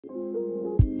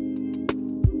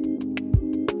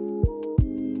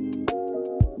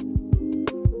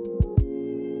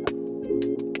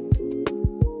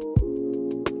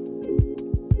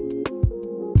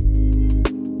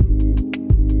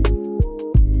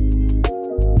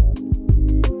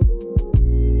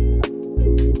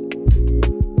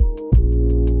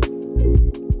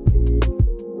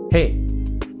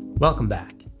Welcome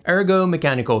back. Ergo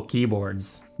mechanical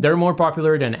keyboards. They're more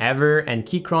popular than ever and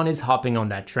Keychron is hopping on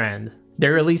that trend.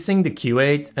 They're releasing the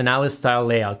Q8, an Alice-style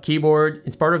layout keyboard.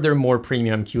 It's part of their more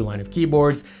premium Q line of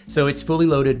keyboards, so it's fully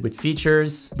loaded with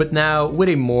features, but now with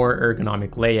a more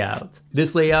ergonomic layout.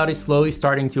 This layout is slowly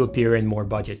starting to appear in more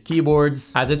budget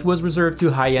keyboards, as it was reserved to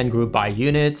high-end group buy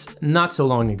units not so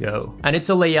long ago. And it's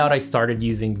a layout I started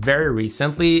using very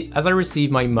recently, as I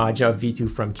received my Maja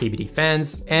V2 from KBD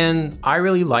fans, and I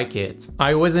really like it.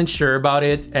 I wasn't sure about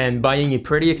it, and buying a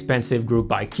pretty expensive group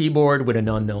buy keyboard with an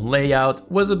unknown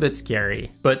layout was a bit scary.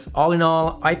 But all in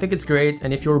all, I think it's great,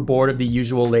 and if you're bored of the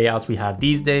usual layouts we have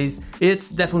these days, it's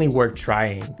definitely worth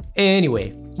trying.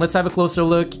 Anyway, let's have a closer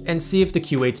look and see if the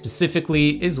Q8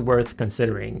 specifically is worth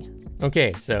considering.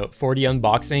 Okay, so for the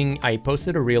unboxing, I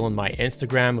posted a reel on my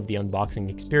Instagram of the unboxing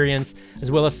experience,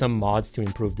 as well as some mods to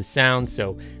improve the sound,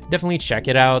 so definitely check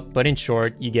it out, but in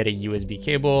short, you get a USB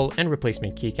cable and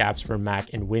replacement keycaps for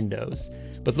Mac and Windows.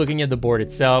 But looking at the board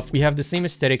itself, we have the same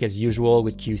aesthetic as usual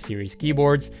with Q series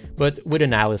keyboards, but with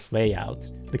an Alice layout.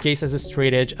 The case has a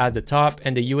straight edge at the top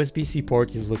and the USB-C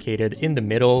port is located in the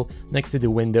middle, next to the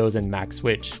Windows and Mac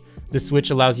switch. The switch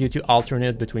allows you to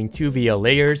alternate between two VL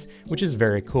layers, which is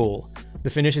very cool. The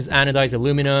finish is anodized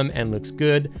aluminum and looks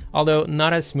good, although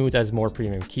not as smooth as more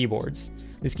premium keyboards.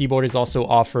 This keyboard is also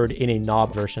offered in a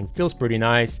knob version, feels pretty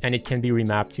nice, and it can be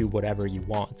remapped to whatever you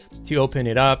want. To open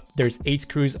it up, there's 8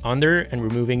 screws under, and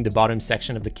removing the bottom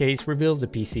section of the case reveals the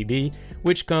PCB,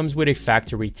 which comes with a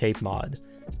factory tape mod.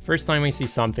 First time I see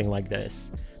something like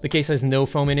this. The case has no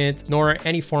foam in it, nor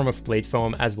any form of plate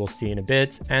foam, as we'll see in a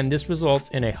bit, and this results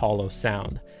in a hollow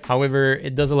sound. However,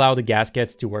 it does allow the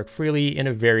gaskets to work freely in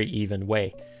a very even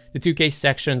way. The two case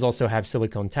sections also have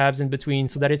silicone tabs in between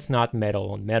so that it's not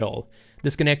metal on metal.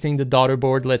 Disconnecting the daughter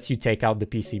board lets you take out the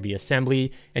PCB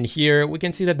assembly, and here we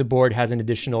can see that the board has an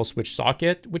additional switch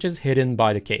socket, which is hidden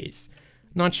by the case.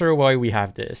 Not sure why we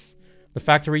have this. The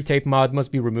factory tape mod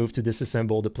must be removed to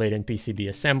disassemble the plate and PCB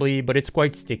assembly, but it's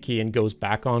quite sticky and goes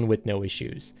back on with no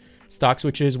issues. Stock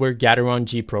switches were Gateron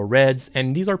G Pro Reds,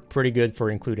 and these are pretty good for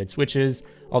included switches,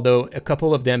 although a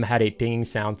couple of them had a pinging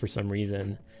sound for some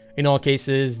reason. In all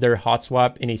cases, they're hot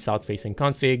swap in a south-facing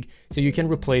config, so you can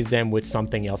replace them with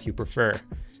something else you prefer.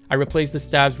 I replaced the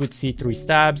stabs with C3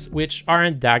 stabs, which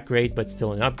aren't that great but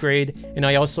still an upgrade, and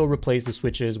I also replaced the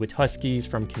switches with Huskies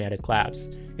from Kinetic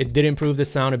Labs. It did improve the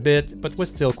sound a bit, but was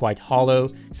still quite hollow,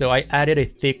 so I added a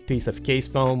thick piece of case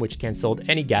foam which cancelled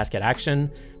any gasket action,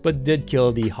 but did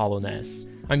kill the hollowness.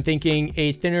 I'm thinking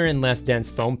a thinner and less dense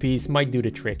foam piece might do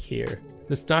the trick here.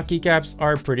 The stock keycaps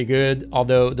are pretty good,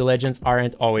 although the legends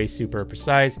aren't always super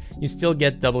precise. You still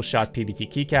get double shot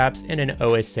PBT keycaps and an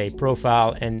OSA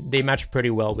profile, and they match pretty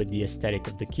well with the aesthetic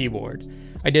of the keyboard.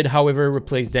 I did, however,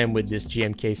 replace them with this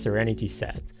GMK Serenity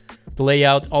set. The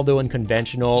layout, although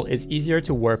unconventional, is easier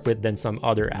to work with than some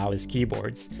other Alice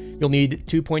keyboards. You'll need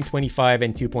 2.25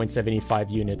 and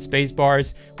 2.75 unit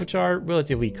spacebars, which are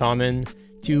relatively common,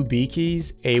 2 B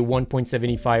keys, a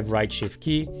 1.75 right shift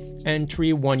key, and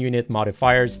 3 1-unit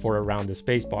modifiers for around the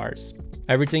spacebars.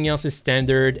 Everything else is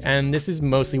standard, and this is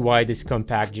mostly why this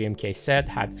compact GMK set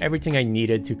had everything I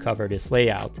needed to cover this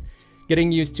layout.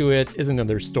 Getting used to it is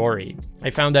another story.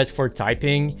 I found that for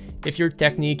typing, if your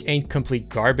technique ain't complete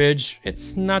garbage,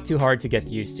 it's not too hard to get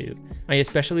used to. I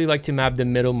especially like to map the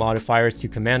middle modifiers to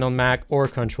Command on Mac or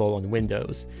Control on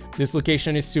Windows. This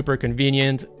location is super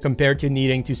convenient compared to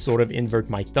needing to sort of invert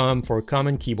my thumb for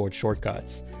common keyboard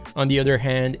shortcuts. On the other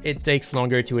hand, it takes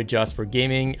longer to adjust for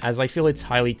gaming, as I feel it's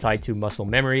highly tied to muscle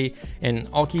memory, and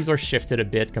all keys are shifted a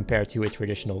bit compared to a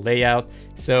traditional layout,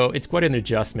 so it's quite an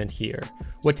adjustment here.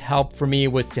 What helped for me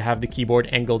was to have the keyboard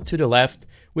angled to the left,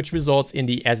 which results in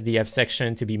the SDF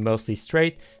section to be mostly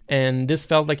straight, and this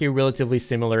felt like a relatively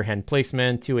similar hand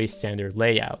placement to a standard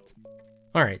layout.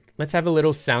 Alright, let's have a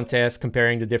little sound test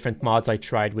comparing the different mods I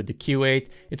tried with the Q8.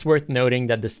 It's worth noting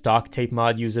that the stock tape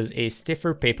mod uses a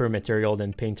stiffer paper material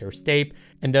than Painter's tape,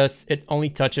 and thus it only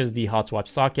touches the hot swap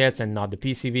sockets and not the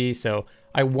PCB, so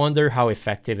I wonder how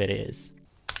effective it is.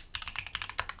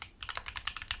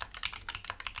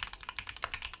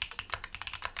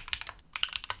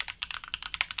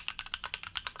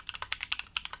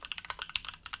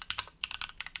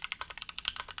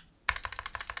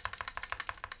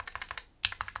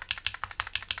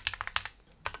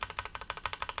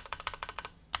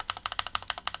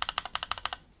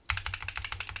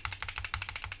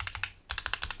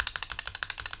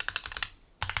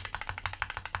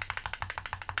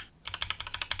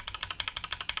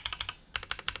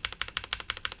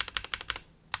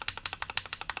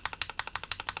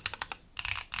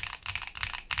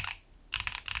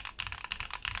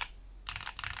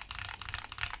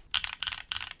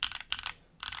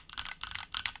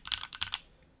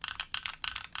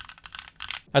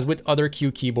 As with other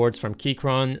Q keyboards from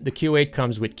Keychron, the Q8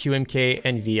 comes with QMK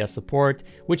and VIA support,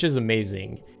 which is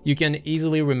amazing. You can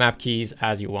easily remap keys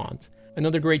as you want.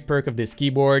 Another great perk of this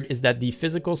keyboard is that the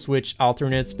physical switch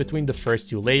alternates between the first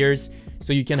two layers,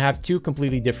 so you can have two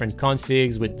completely different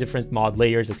configs with different mod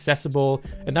layers accessible,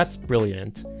 and that's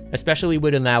brilliant. Especially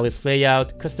with an Alice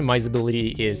layout,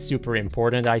 customizability is super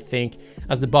important, I think,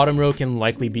 as the bottom row can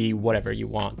likely be whatever you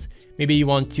want. Maybe you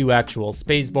want two actual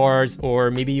spacebars,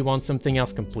 or maybe you want something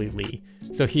else completely.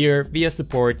 So here, VIA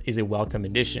support is a welcome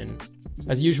addition.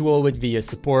 As usual with VIA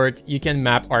support, you can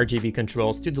map RGB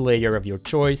controls to the layer of your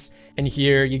choice, and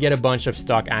here you get a bunch of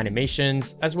stock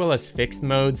animations as well as fixed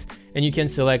modes, and you can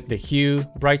select the hue,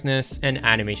 brightness, and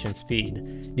animation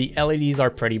speed. The LEDs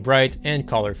are pretty bright and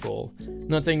colorful.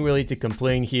 Nothing really to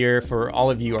complain here for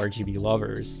all of you RGB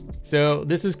lovers. So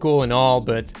this is cool and all,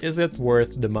 but is it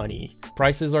worth the money?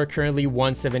 Prices are currently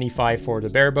 $175 for the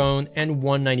barebone and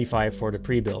 $195 for the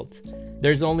pre-built.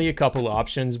 There's only a couple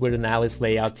options with an Alice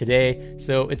layout today,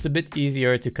 so it's a bit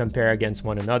easier to compare against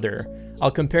one another.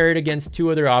 I'll compare it against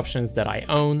two other options that I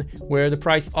own, where the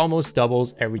price almost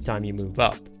doubles every time you move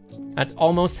up. At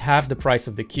almost half the price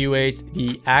of the Q8,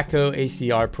 the ACO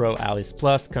ACR Pro Alice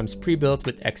Plus comes pre-built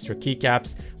with extra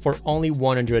keycaps for only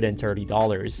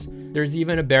 $130. There's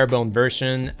even a barebone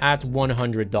version at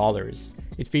 $100.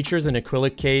 It features an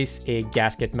acrylic case, a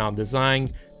gasket mount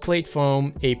design, plate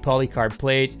foam, a polycarb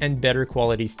plate, and better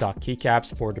quality stock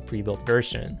keycaps for the pre-built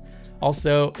version.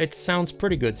 Also, it sounds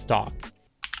pretty good stock.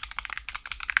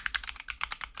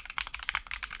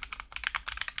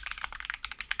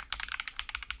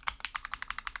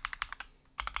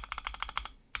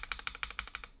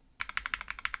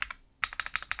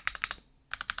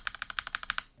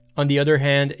 On the other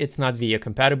hand, it's not VIA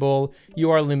compatible. You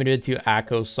are limited to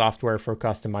ACO software for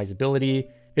customizability.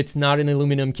 It's not an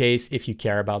aluminum case if you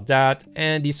care about that,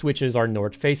 and these switches are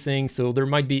north facing, so there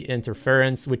might be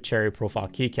interference with cherry profile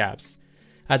keycaps.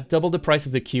 At double the price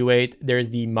of the Q8, there's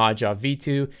the Maja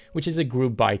V2, which is a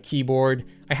group buy keyboard.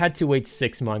 I had to wait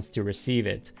 6 months to receive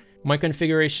it. My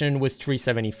configuration was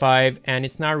 $375 and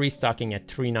it's now restocking at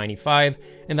 $395,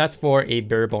 and that's for a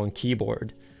barebone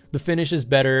keyboard. The finish is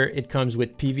better. It comes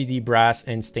with PVD brass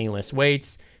and stainless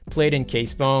weights, plate and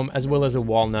case foam, as well as a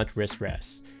walnut wrist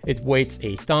rest. It weighs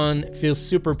a ton, feels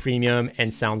super premium,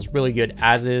 and sounds really good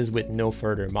as is with no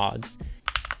further mods.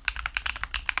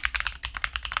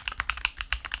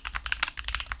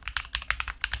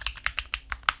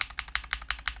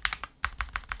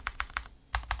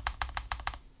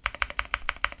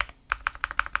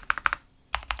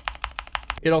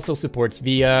 It also supports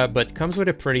VIA, but comes with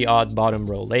a pretty odd bottom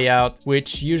row layout,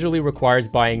 which usually requires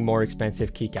buying more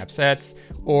expensive keycap sets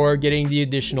or getting the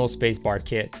additional spacebar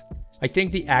kit. I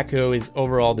think the ACO is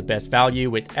overall the best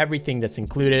value with everything that's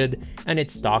included and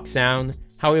its stock sound.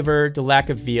 However, the lack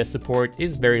of VIA support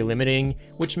is very limiting,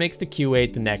 which makes the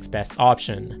Q8 the next best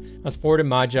option. As for the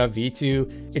Maja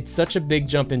V2, it's such a big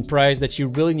jump in price that you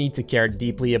really need to care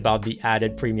deeply about the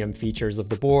added premium features of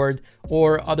the board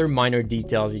or other minor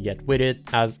details you get with it,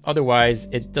 as otherwise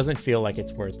it doesn't feel like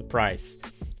it's worth the price.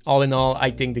 All in all,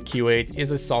 I think the Q8 is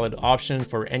a solid option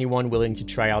for anyone willing to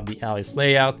try out the Alice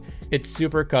layout. It's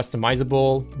super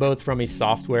customizable, both from a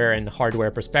software and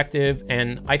hardware perspective,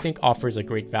 and I think offers a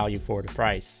great value for the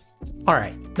price.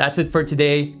 Alright, that's it for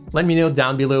today. Let me know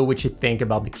down below what you think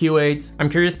about the Q8. I'm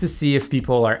curious to see if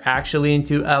people are actually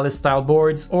into Alice style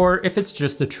boards or if it's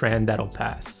just a trend that'll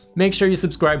pass. Make sure you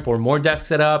subscribe for more desk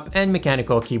setup and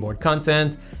mechanical keyboard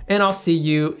content, and I'll see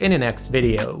you in the next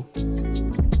video.